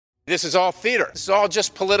This is all theater. This is all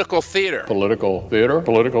just political theater. Political theater.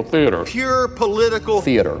 Political theater. Pure political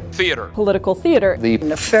theater. Theater. Political theater. The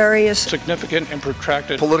nefarious, significant and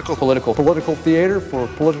protracted political theater for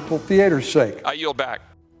political theater's sake. I yield back.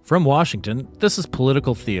 From Washington, this is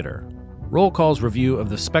Political Theater, Roll Call's review of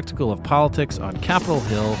the spectacle of politics on Capitol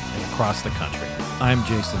Hill and across the country. I'm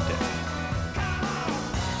Jason Dick.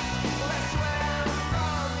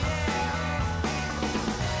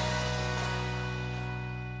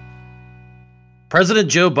 President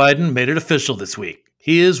Joe Biden made it official this week.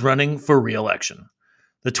 He is running for re-election.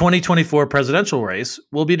 The 2024 presidential race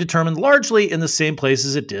will be determined largely in the same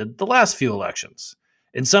places it did the last few elections.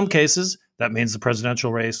 In some cases, that means the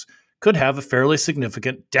presidential race could have a fairly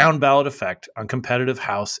significant down-ballot effect on competitive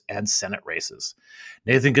House and Senate races.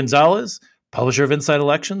 Nathan Gonzalez, publisher of Inside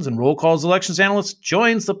Elections and Roll Call's elections analyst,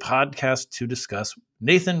 joins the podcast to discuss.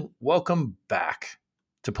 Nathan, welcome back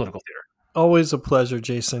to Political Theater. Always a pleasure,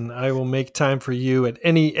 Jason. I will make time for you at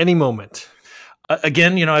any moment.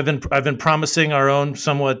 Again, I've been promising our own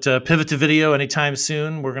somewhat pivot to video anytime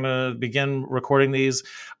soon. We're going to begin recording these.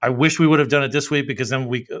 I wish we would have done it this week because then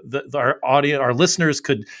our listeners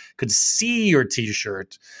could see your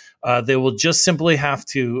T-shirt. They will just simply have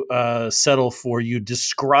to settle for you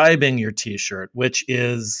describing your T-shirt, which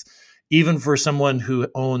is, even for someone who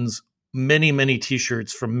owns many, many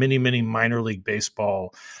T-shirts from many, many minor league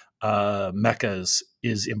baseball meccas,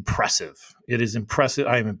 is impressive. It is impressive.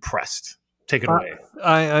 I am impressed. Take it away.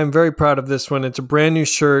 I'm very proud of this one. It's a brand new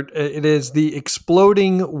shirt. It is the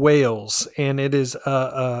Exploding Whales, and it is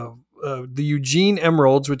the Eugene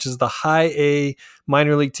Emeralds, which is the high A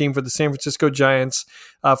minor league team for the San Francisco Giants.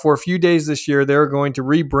 For a few days this year, they're going to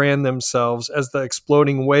rebrand themselves as the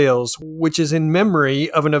Exploding Whales, which is in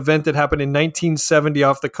memory of an event that happened in 1970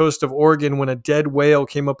 off the coast of Oregon when a dead whale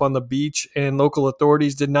came up on the beach and local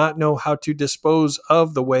authorities did not know how to dispose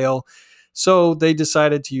of the whale. So they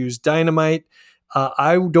decided to use dynamite.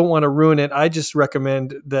 I don't want to ruin it. I just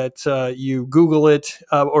recommend that you Google it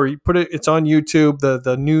or you put it. It's on YouTube,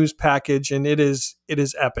 the news package, and it is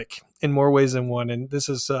epic in more ways than one. And this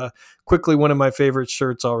is quickly one of my favorite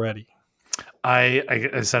shirts already.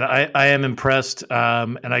 I said I am impressed,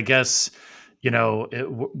 and I guess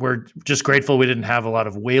we're just grateful we didn't have a lot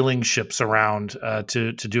of whaling ships around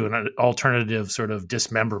to do an alternative sort of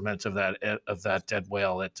dismemberment of that dead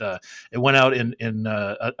whale. It went out in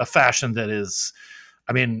a fashion that is,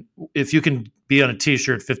 I mean, if you can be on a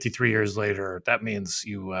T-shirt 53 years later, that means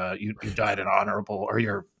you died an honorable, or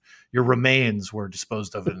your remains were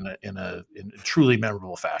disposed of in a truly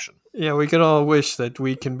memorable fashion. Yeah, we can all wish that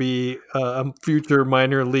we can be a future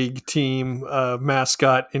minor league team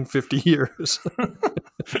mascot in 50 years.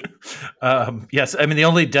 Yes, I mean the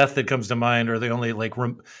only death that comes to mind, or the only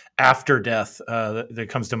after death that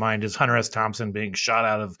comes to mind, is Hunter S. Thompson being shot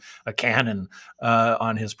out of a cannon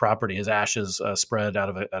on his property. His ashes spread out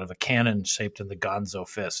of a cannon shaped in the Gonzo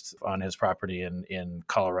fist on his property in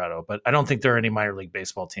Colorado. But I don't think there are any minor league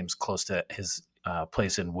baseball teams close to his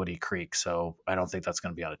place in Woody Creek, so I don't think that's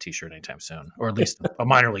going to be on a T-shirt anytime soon, or at least a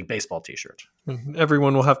minor league baseball T-shirt.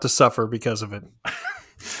 Everyone will have to suffer because of it.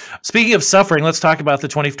 Speaking of suffering, let's talk about the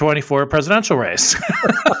 2024 presidential race.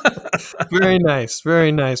 Very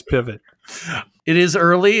nice pivot. It is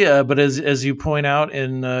early, but as you point out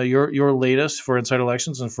in your latest for Inside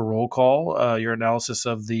Elections and for Roll Call, your analysis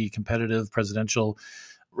of the competitive presidential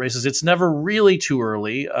races, it's never really too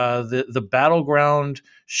early. The battleground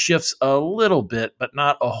shifts a little bit, but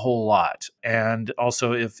not a whole lot. And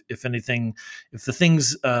also, if anything, if the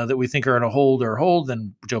things that we think are on a hold are hold,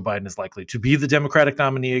 then Joe Biden is likely to be the Democratic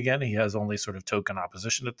nominee again. He has only sort of token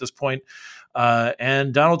opposition at this point.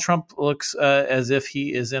 And Donald Trump looks as if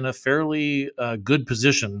he is in a fairly good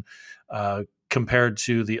position compared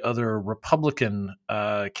to the other Republican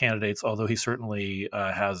candidates, although he certainly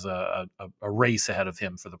has a race ahead of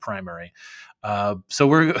him for the primary. So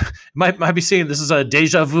we might be seeing this is a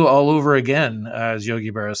deja vu all over again, as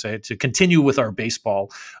Yogi Berra say, to continue with our baseball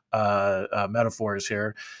metaphors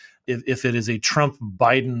here. If it is a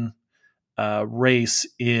Trump-Biden race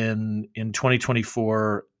in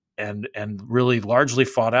 2024 and really largely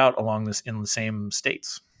fought out along this in the same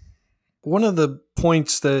states. One of the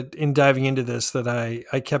points that in diving into this that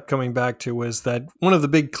I kept coming back to was that one of the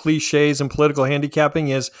big cliches in political handicapping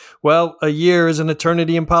is, well, a year is an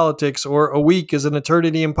eternity in politics, or a week is an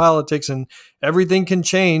eternity in politics, and everything can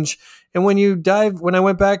change. And when I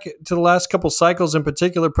went back to the last couple cycles, in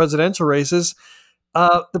particular presidential races,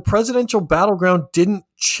 the presidential battleground didn't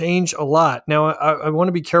change a lot. Now, I want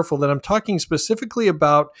to be careful that I'm talking specifically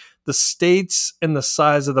about the states and the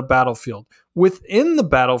size of the battlefield. Within the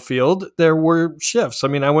battlefield, there were shifts. I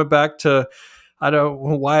mean, I went back to I don't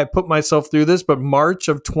know why I put myself through this, but March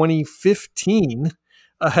of 2015,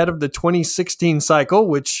 ahead of the 2016 cycle,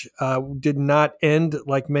 which did not end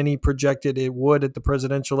like many projected it would at the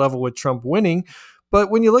presidential level with Trump winning. But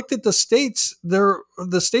when you looked at the states, the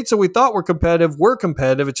states that we thought were competitive were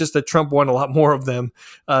competitive. It's just that Trump won a lot more of them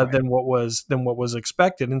than what was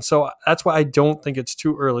expected, and so that's why I don't think it's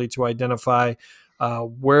too early to identify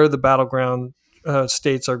where the battleground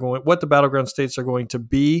states are going, what the battleground states are going to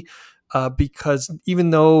be, because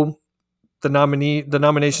even though the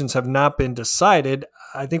nominations have not been decided,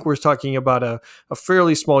 I think we're talking about a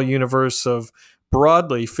fairly small universe of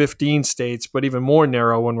broadly 15 states, but even more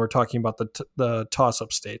narrow when we're talking about the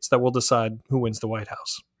toss-up states that will decide who wins the White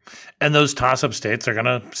House. And those toss-up states are going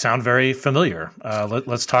to sound very familiar.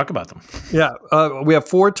 Let's talk about them. Yeah, we have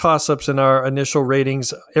 4 toss-ups in our initial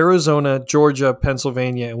ratings: Arizona, Georgia,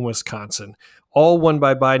 Pennsylvania, and Wisconsin, all won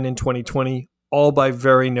by Biden in 2020, all by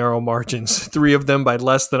very narrow margins. 3 of them by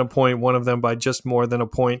less than a point, 1 of them by just more than a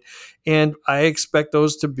point. And I expect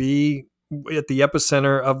those to be at the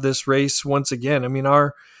epicenter of this race once again. I mean,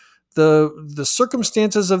 the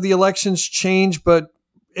circumstances of the elections change, but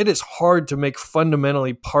it is hard to make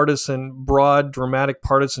fundamentally partisan, broad, dramatic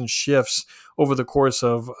partisan shifts over the course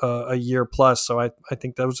of a year plus. So I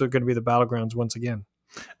think those are going to be the battlegrounds once again.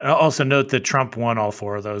 I'll also note that Trump won all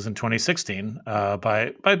 4 of those in 2016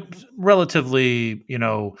 by relatively,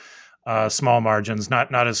 small margins,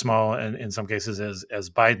 not as small in some cases as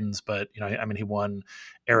Biden's, but I mean, he won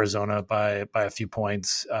Arizona by a few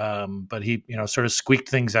points, but he sort of squeaked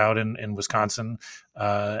things out in Wisconsin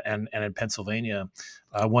and in Pennsylvania,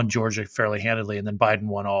 won Georgia fairly handedly, and then Biden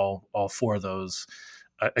won all 4 of those.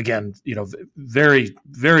 Again, very,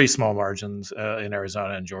 very small margins in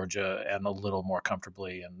Arizona and Georgia, and a little more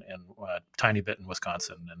comfortably and a tiny bit in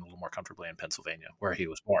Wisconsin, and a little more comfortably in Pennsylvania, where he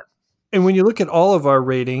was born. And when you look at all of our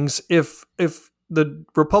ratings, if the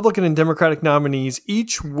Republican and Democratic nominees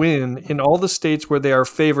each win in all the states where they are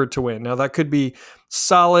favored to win, now that could be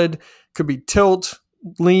solid, could be tilt,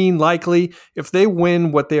 lean, likely. If they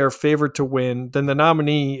win what they are favored to win, then the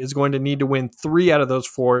nominee is going to need to win 3 out of those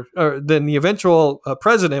 4. Then the eventual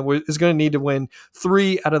president is going to need to win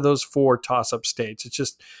 3 out of those 4 toss-up states. It's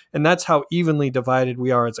just, and that's how evenly divided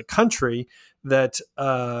we are as a country. That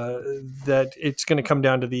it's going to come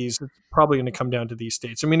down to these. Probably going to come down to these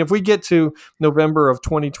states. I mean, if we get to November of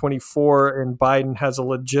 2024 and Biden has a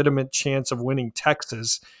legitimate chance of winning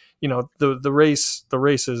Texas, the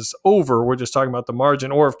race is over. We're just talking about the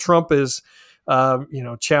margin. Or if Trump is,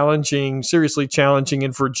 seriously challenging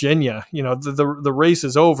in Virginia, the race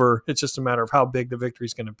is over. It's just a matter of how big the victory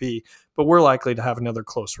is going to be. But we're likely to have another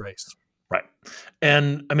close race. Right.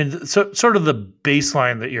 And I mean, so sort of the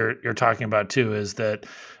baseline that you're talking about too is that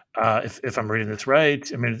if I'm reading this right,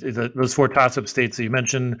 I mean, those 4 toss-up states that you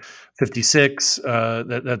mentioned, 56,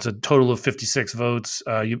 that's a total of 56 votes.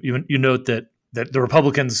 You note that the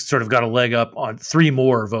Republicans sort of got a leg up on 3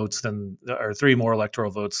 more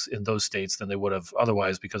electoral votes in those states than they would have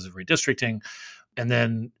otherwise because of redistricting. And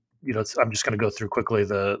then, I'm just going to go through quickly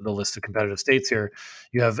the list of competitive states here.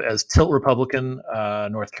 You have as tilt Republican,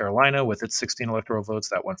 North Carolina with its 16 electoral votes.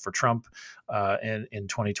 That went for Trump in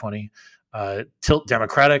 2020. Tilt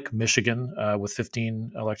Democratic, Michigan with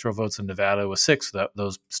 15 electoral votes, and Nevada with 6.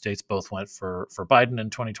 Those states both went for Biden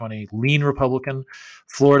in 2020. Lean Republican,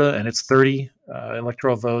 Florida and its 30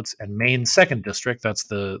 electoral votes, and Maine's 2nd district. That's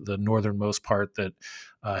the northernmost part that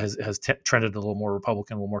has trended a little more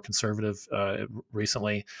Republican, a little more conservative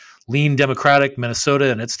recently. Lean Democratic,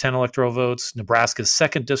 Minnesota and its 10 electoral votes. Nebraska's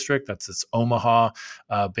 2nd district, that's its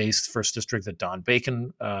Omaha-based 1st district that Don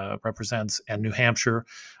Bacon represents, and New Hampshire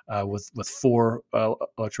with 4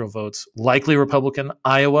 electoral votes. Likely Republican,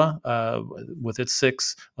 Iowa with its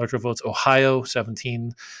 6 electoral votes. Ohio,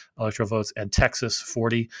 17 electoral votes, and Texas,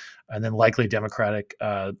 40. And then likely Democratic,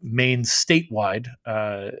 Maine statewide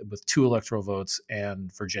with 2 electoral votes,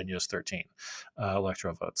 and Virginia's 13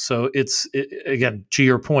 electoral votes. So again, to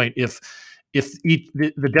your point, if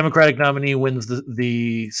the Democratic nominee wins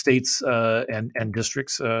the states and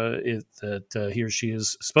districts that he or she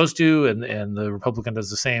is supposed to, and the Republican does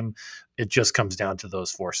the same, it just comes down to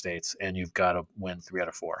those 4 states, and you've got to win 3 out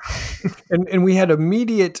of 4. And we had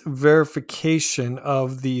immediate verification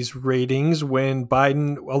of these ratings when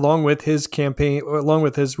Biden, along with his campaign, along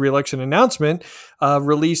with his reelection announcement,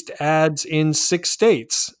 released ads in 6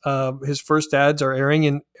 states. His first ads are airing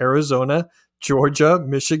in Arizona, Georgia,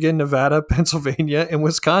 Michigan, Nevada, Pennsylvania, and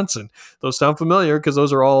Wisconsin. Those sound familiar because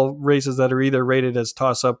those are all races that are either rated as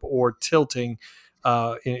toss-up or tilting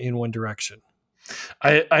in one direction.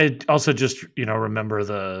 I also just remember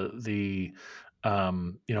the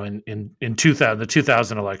in 2000, the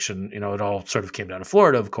 2000 election, it all sort of came down to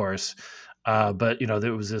Florida, of course. But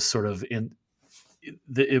there was this sort of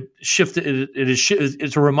it shifted.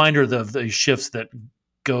 It's a reminder of the shifts that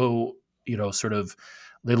go, sort of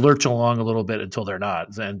they lurch along a little bit until they're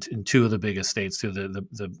not. And in two of the biggest states, two of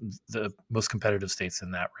the most competitive states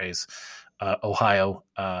in that race, Ohio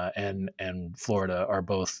and Florida, are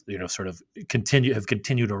both sort of have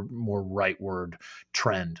continued a more rightward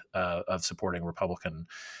trend of supporting Republican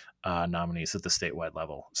nominees at the statewide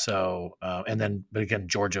level. So, but again,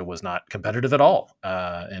 Georgia was not competitive at all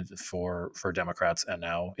for Democrats, and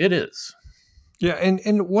now it is. Yeah,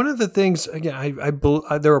 and one of the things, again,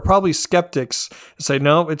 there are probably skeptics who say,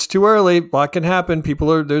 no, it's too early. A lot can happen.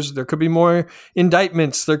 There could be more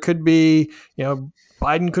indictments. There could be,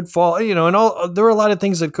 Biden could fall, and there are a lot of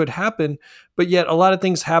things that could happen. But yet, a lot of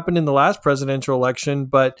things happened in the last presidential election.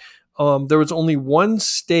 But there was only one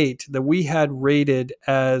state that we had rated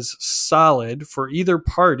as solid for either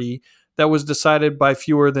party that was decided by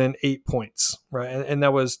fewer than 8 points, right? And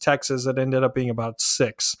that was Texas. That ended up being about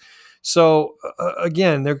 6. So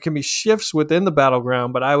again, there can be shifts within the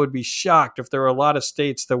battleground, but I would be shocked if there are a lot of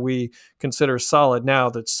states that we consider solid now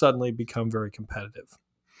that suddenly become very competitive.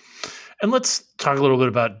 And let's talk a little bit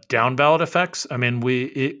about down ballot effects. I mean,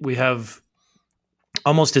 we have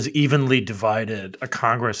almost as evenly divided a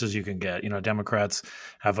Congress as you can get. Democrats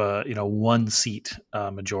have a 1 seat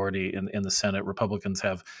majority in the Senate. Republicans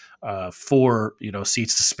have 4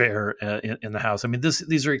 seats to spare in the House. I mean,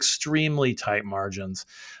 these are extremely tight margins,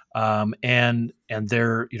 and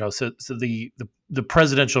they're so the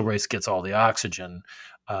presidential race gets all the oxygen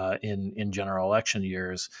in general election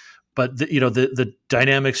years. But the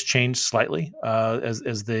dynamics change slightly as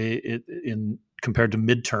compared to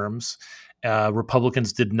midterms.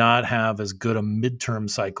 Republicans did not have as good a midterm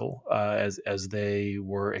cycle as they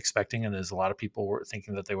were expecting, and as a lot of people were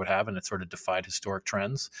thinking that they would have, and it sort of defied historic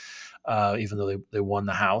trends. Even though they won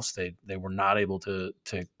the House, they were not able to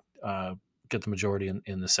get the majority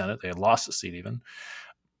in the Senate. They had lost a seat even.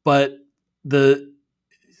 But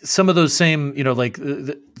some of those same,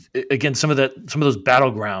 again, some of those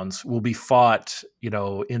battlegrounds will be fought,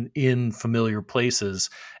 in familiar places,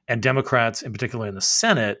 and Democrats, in particular in the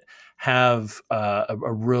Senate, have a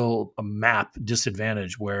real map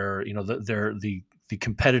disadvantage where they're the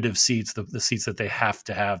competitive seats, the seats that they have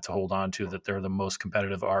to hold on to, that they're the most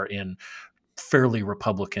competitive, are in fairly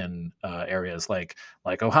Republican areas like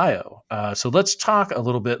Ohio. So let's talk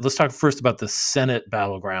first about the Senate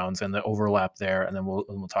battlegrounds and the overlap there, and then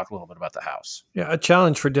we'll talk a little bit about the House. Yeah, a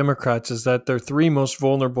challenge for Democrats is that their 3 most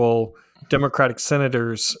vulnerable Democratic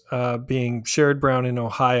senators, being Sherrod Brown in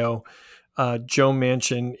Ohio, Joe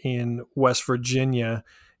Manchin in West Virginia,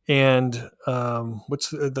 and what's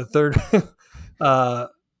the third?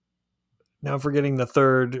 Now I'm forgetting the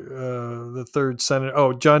third senator.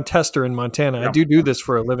 Oh, John Tester in Montana. Yeah. I do this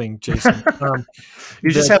for a living, Jason. You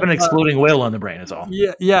just have an exploding whale on the brain, is all.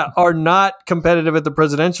 Yeah, are not competitive at the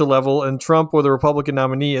presidential level, and Trump, or the Republican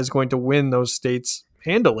nominee, is going to win those states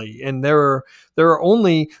handily. And there are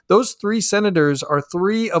only those 3 senators are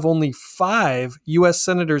 3 of only 5 U.S.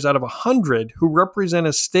 senators out of 100 who represent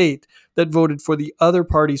a state that voted for the other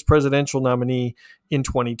party's presidential nominee in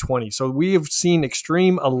 2020. So we have seen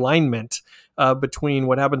extreme alignment between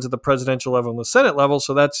what happens at the presidential level and the Senate level.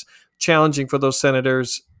 So that's challenging for those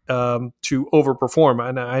senators to overperform.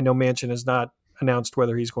 And I know Manchin has not announced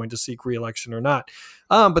whether he's going to seek re-election or not.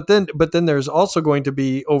 But then there's also going to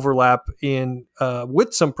be overlap in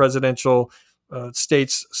with some presidential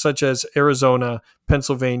states such as Arizona,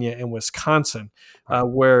 Pennsylvania, and Wisconsin,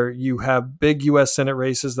 where you have big U.S. Senate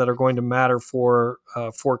races that are going to matter for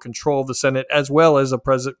control of the Senate, as well as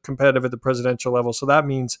competitive at the presidential level. So that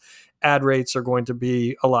means ad rates are going to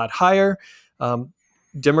be a lot higher.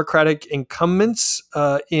 Democratic incumbents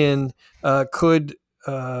could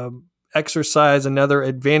exercise another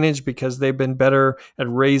advantage because they've been better at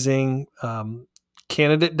raising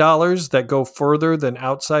candidate dollars that go further than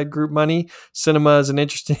outside group money. Sinema is an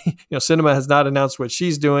interesting, Sinema has not announced what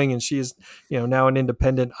she's doing, and she is, now an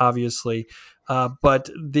independent, obviously. But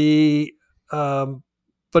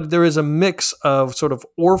there is a mix of sort of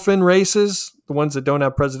orphan races, the ones that don't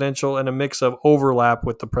have presidential, and a mix of overlap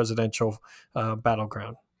with the presidential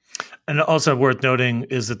battleground. And also worth noting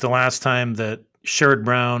is that the last time that Sherrod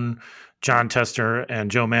Brown, John Tester, and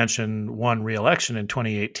Joe Manchin won re-election in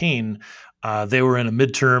 2018, they were in a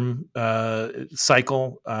midterm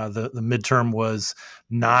cycle. The midterm was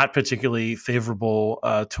not particularly favorable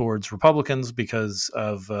towards Republicans because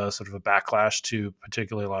of sort of a backlash to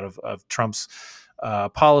particularly a lot of Trump's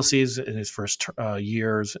policies in his first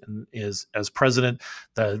years is as president.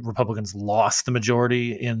 The Republicans lost the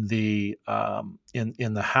majority in the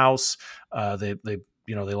House. They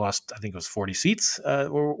lost, I think it was 40 seats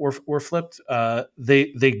were flipped.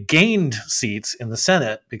 They gained seats in the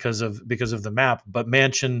Senate because of the map, but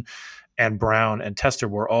Manchin and Brown and Tester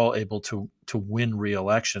were all able to win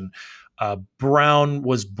re-election. Brown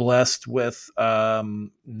was blessed with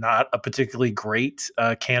not a particularly great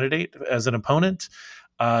candidate as an opponent.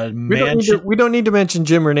 We don't need to mention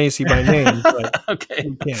Jim Renacci by name, but okay.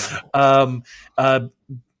 we can.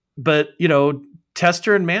 But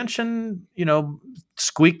Tester and Manchin,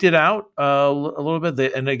 squeaked it out a little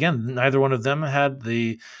bit. And again, neither one of them had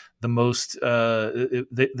the most.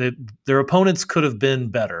 Their opponents could have been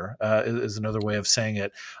better. Is another way of saying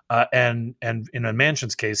it. And in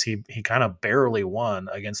Manchin's case, he kind of barely won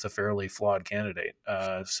against a fairly flawed candidate.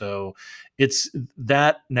 So it's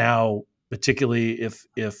that now. Particularly if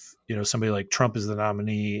somebody like Trump is the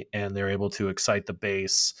nominee and they're able to excite the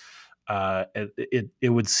base, it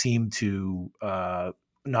would seem to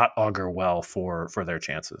not augur well for their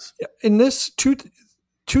chances. In this, two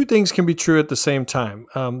things can be true at the same time.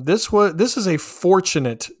 This is a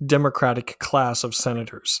fortunate Democratic class of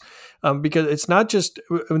senators because it's not just.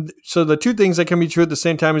 So the two things that can be true at the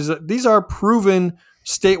same time is that these are proven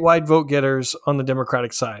statewide vote getters on the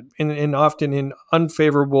Democratic side, and often in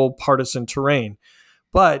unfavorable partisan terrain.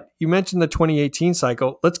 But you mentioned the 2018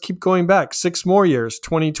 cycle. Let's keep going back 6 more years.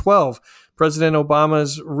 2012, President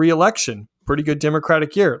Obama's reelection, pretty good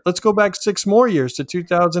Democratic year. Let's go back 6 more years to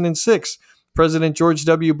 2006. President George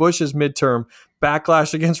W. Bush's midterm,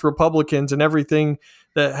 backlash against Republicans and everything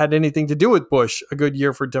that had anything to do with Bush, a good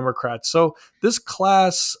year for Democrats. So this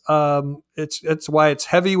class, it's why it's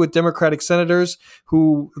heavy with Democratic senators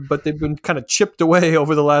but they've been kind of chipped away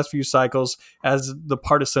over the last few cycles as the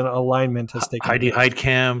partisan alignment has taken. Heidi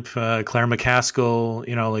Heitkamp, Claire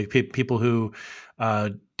McCaskill, people who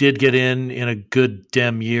did get in a good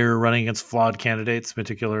Dem year running against flawed candidates. In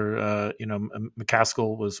particular,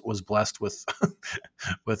 McCaskill was blessed with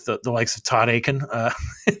with the likes of Todd Aiken.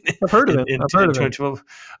 I've heard of it. In 2012.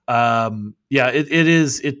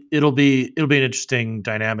 It'll be an interesting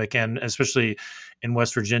dynamic, and especially in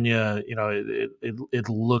West Virginia, it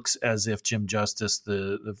looks as if Jim Justice,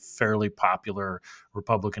 the fairly popular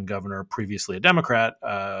Republican governor, previously a Democrat,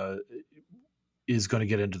 is going to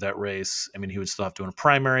get into that race. I mean, he would still have to win a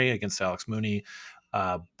primary against Alex Mooney,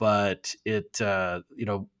 but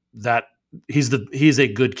that he's a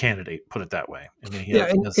good candidate. Put it that way. I mean,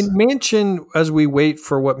 and Manchin, as we wait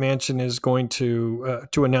for what Manchin is going to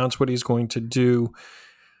announce what he's going to do,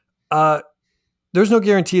 there's no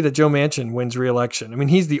guarantee that Joe Manchin wins re-election. I mean,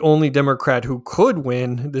 he's the only Democrat who could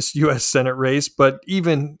win this U.S. Senate race, but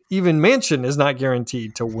even Manchin is not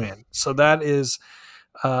guaranteed to win. So that is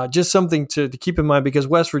just something to keep in mind because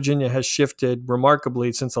West Virginia has shifted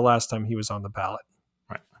remarkably since the last time he was on the ballot.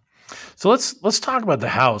 Right. So let's talk about the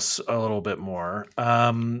House a little bit more.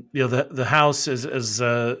 The House as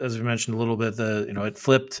we mentioned a little bit, it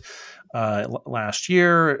flipped last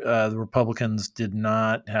year. The Republicans did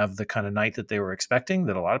not have the kind of night that they were expecting,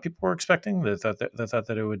 that a lot of people were expecting. They thought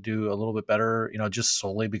that it would do a little bit better, just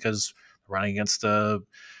solely because running against a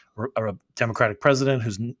Democratic president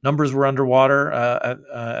whose numbers were underwater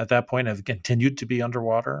at that point, have continued to be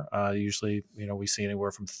underwater. Usually, we see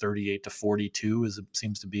anywhere from 38 to 42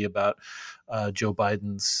 seems to be about Joe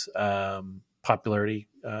Biden's popularity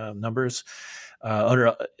numbers.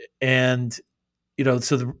 So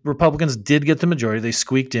the Republicans did get the majority. They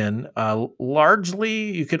squeaked in,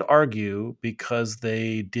 largely, you could argue, because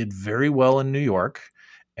they did very well in New York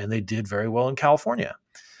and they did very well in California.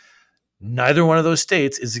 Neither one of those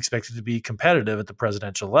states is expected to be competitive at the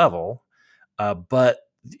presidential level, but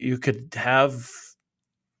you could have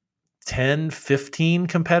 10, 15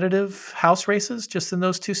 competitive House races just in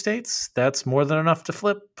those two states. That's more than enough to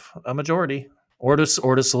flip a majority or to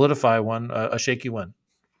solidify one, a shaky win.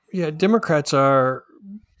 Yeah, Democrats are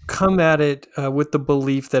come at it with the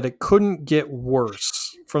belief that it couldn't get worse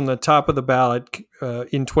from the top of the ballot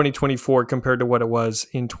in 2024 compared to what it was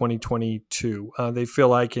in 2022. They feel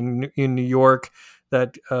like in New York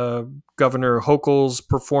that Governor Hochul's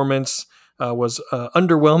performance was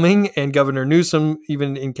underwhelming, and Governor Newsom,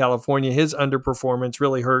 even in California, his underperformance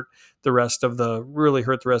really hurt the rest of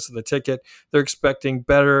the ticket. They're expecting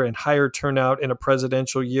better and higher turnout in a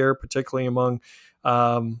presidential year, particularly among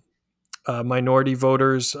minority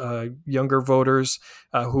voters, younger voters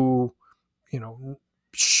who,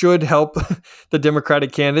 should help the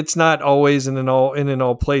Democratic candidates, not always in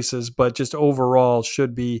all places, but just overall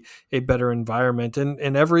should be a better environment.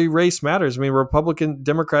 And every race matters. I mean,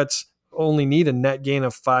 Democrats only need a net gain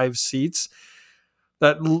of 5 seats.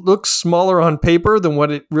 That looks smaller on paper than what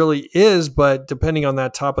it really is, but depending on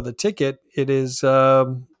that top of the ticket, it is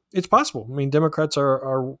it's possible. I mean, Democrats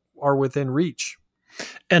are within reach.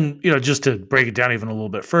 And just to break it down even a little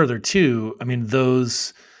bit further, too. I mean,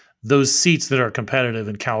 those seats that are competitive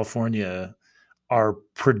in California are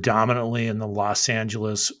predominantly in the Los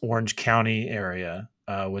Angeles, Orange County area,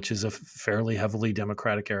 which is a fairly heavily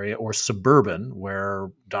Democratic area, or suburban, where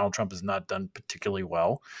Donald Trump has not done particularly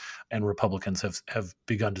well, and Republicans have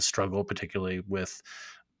begun to struggle, particularly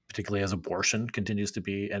as abortion continues to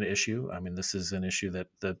be an issue. I mean, this is an issue that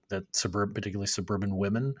particularly suburban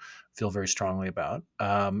women feel very strongly about.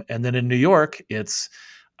 And then in New York, it's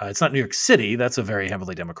not New York City. That's a very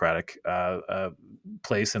heavily Democratic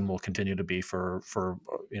place, and will continue to be for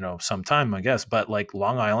some time, I guess. But like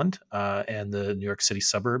Long Island and the New York City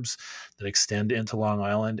suburbs that extend into Long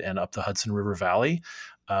Island and up the Hudson River Valley,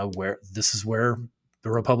 where the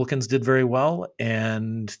Republicans did very well,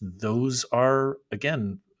 and those are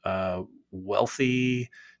again wealthy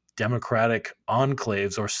Democratic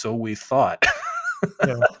enclaves, or so we thought.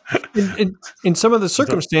 Yeah. In some of the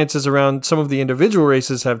circumstances around some of the individual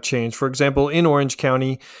races have changed. For example, in Orange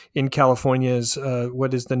County in California's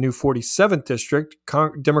what is the new 47th district,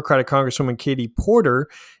 Democratic Congresswoman Katie Porter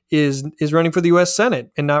is running for the U.S.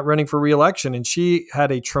 Senate and not running for re-election. And she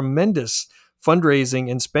had a tremendous fundraising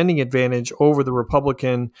and spending advantage over the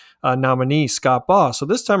Republican nominee, Scott Baugh. So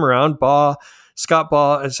this time around, Scott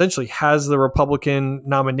Baugh essentially has the Republican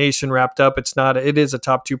nomination wrapped up. It is a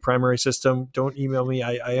top 2 primary system. Don't email me.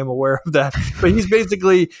 I am aware of that. But he's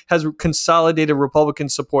basically has consolidated Republican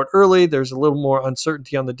support early. There's a little more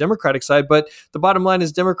uncertainty on the Democratic side. But the bottom line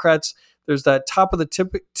is Democrats, there's that top of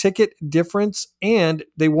the ticket difference, and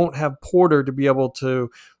they won't have Porter to be able to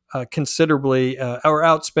considerably or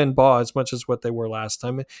outspend Baugh as much as what they were last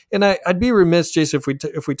time. And I'd be remiss, Jason,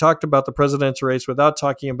 if we talked about the presidential race without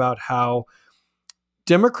talking about how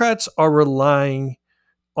Democrats are relying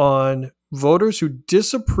on voters who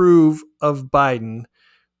disapprove of Biden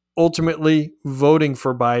ultimately voting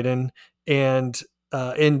for Biden and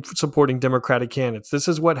in supporting Democratic candidates. This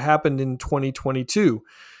is what happened in 2022.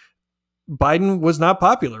 Biden was not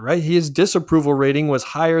popular, right? His disapproval rating was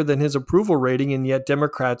higher than his approval rating, and yet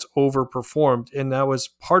Democrats overperformed. And that was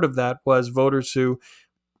part of that was voters who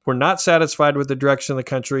were not satisfied with the direction of the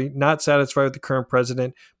country, not satisfied with the current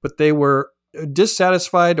president, but they were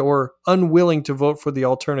dissatisfied or unwilling to vote for the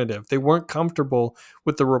alternative. They weren't comfortable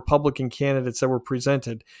with the Republican candidates that were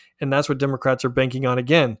presented. And that's what Democrats are banking on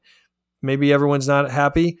again. Maybe everyone's not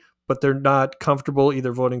happy, but they're not comfortable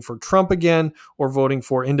either voting for Trump again or voting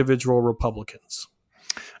for individual Republicans.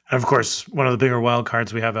 And of course, one of the bigger wild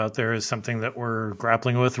cards we have out there is something that we're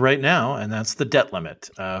grappling with right now, and that's the debt limit.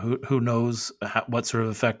 Who knows what sort of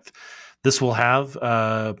effect this will have?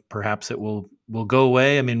 Perhaps it will go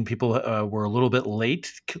away. I mean, people were a little bit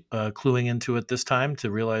late cluing into it this time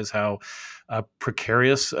to realize how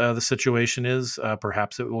precarious the situation is.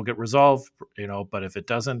 Perhaps it will get resolved, but if it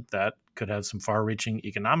doesn't, that could have some far-reaching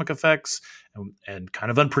economic effects and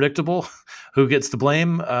kind of unpredictable who gets to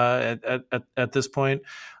blame at this point.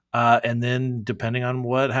 And then depending on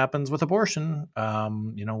what happens with abortion,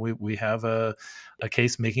 we have a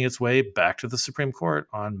case making its way back to the Supreme Court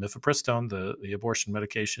on mifepristone, the abortion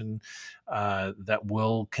medication that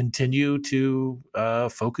will continue to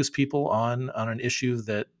focus people on an issue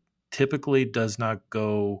that typically does not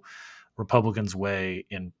go Republicans' way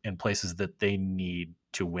in places that they need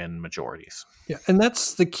to win majorities. Yeah, and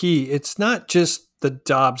that's the key. It's not just the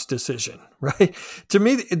Dobbs decision, right? To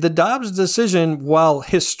me, the Dobbs decision, while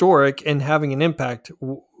historic and having an impact,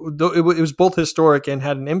 it was both historic and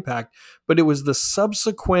had an impact, but it was the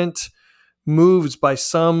subsequent moves by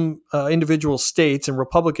some individual states and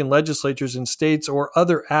Republican legislatures in states or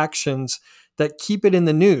other actions that keep it in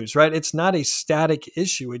the news, right? It's not a static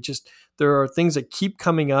issue. There are things that keep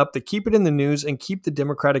coming up that keep it in the news and keep the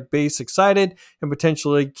Democratic base excited and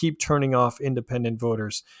potentially keep turning off independent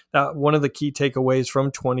voters. One of the key takeaways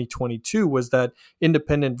from 2022 was that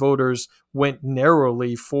independent voters went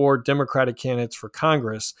narrowly for Democratic candidates for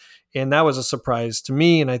Congress. And that was a surprise to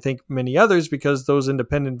me and I think many others because those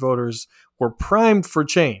independent voters were primed for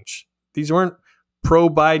change. These weren't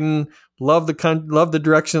pro-Biden, love the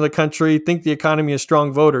direction of the country, think the economy is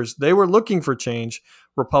strong voters. They were looking for change.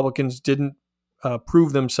 Republicans didn't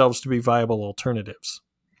prove themselves to be viable alternatives.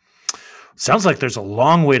 Sounds like there's a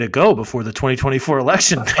long way to go before the 2024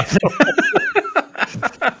 election.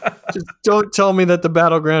 Just don't tell me that the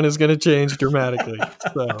battleground is going to change dramatically.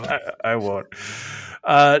 So. I won't.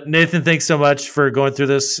 Nathan, thanks so much for going through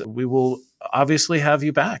this. We will obviously have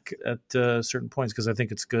you back at certain points, because I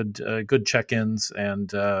think it's good check-ins,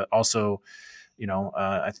 and also,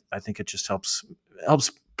 I think it just helps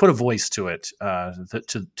put a voice to it,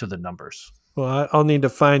 to the numbers. Well, I'll need to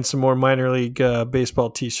find some more minor league baseball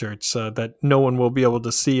T-shirts that no one will be able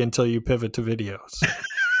to see until you pivot to videos.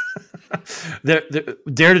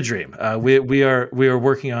 Dare to dream. We are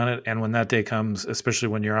working on it, and when that day comes, especially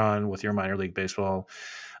when you're on with your minor league baseball,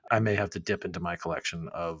 I may have to dip into my collection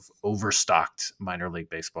of overstocked minor league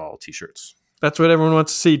baseball T-shirts. That's what everyone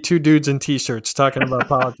wants to see: two dudes in T-shirts talking about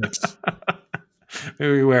politics.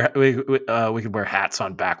 Maybe we could wear hats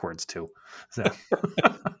on backwards too. So.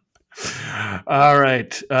 All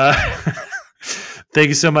right. Thank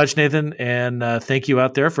you so much, Nathan. And thank you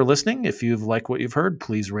out there for listening. If you've liked what you've heard,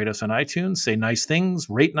 please rate us on iTunes, say nice things,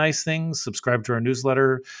 rate nice things, subscribe to our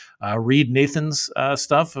newsletter, read Nathan's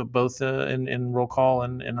stuff, both in Roll Call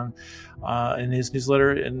and in his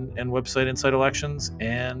newsletter and website, Inside Elections.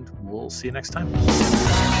 And we'll see you next time.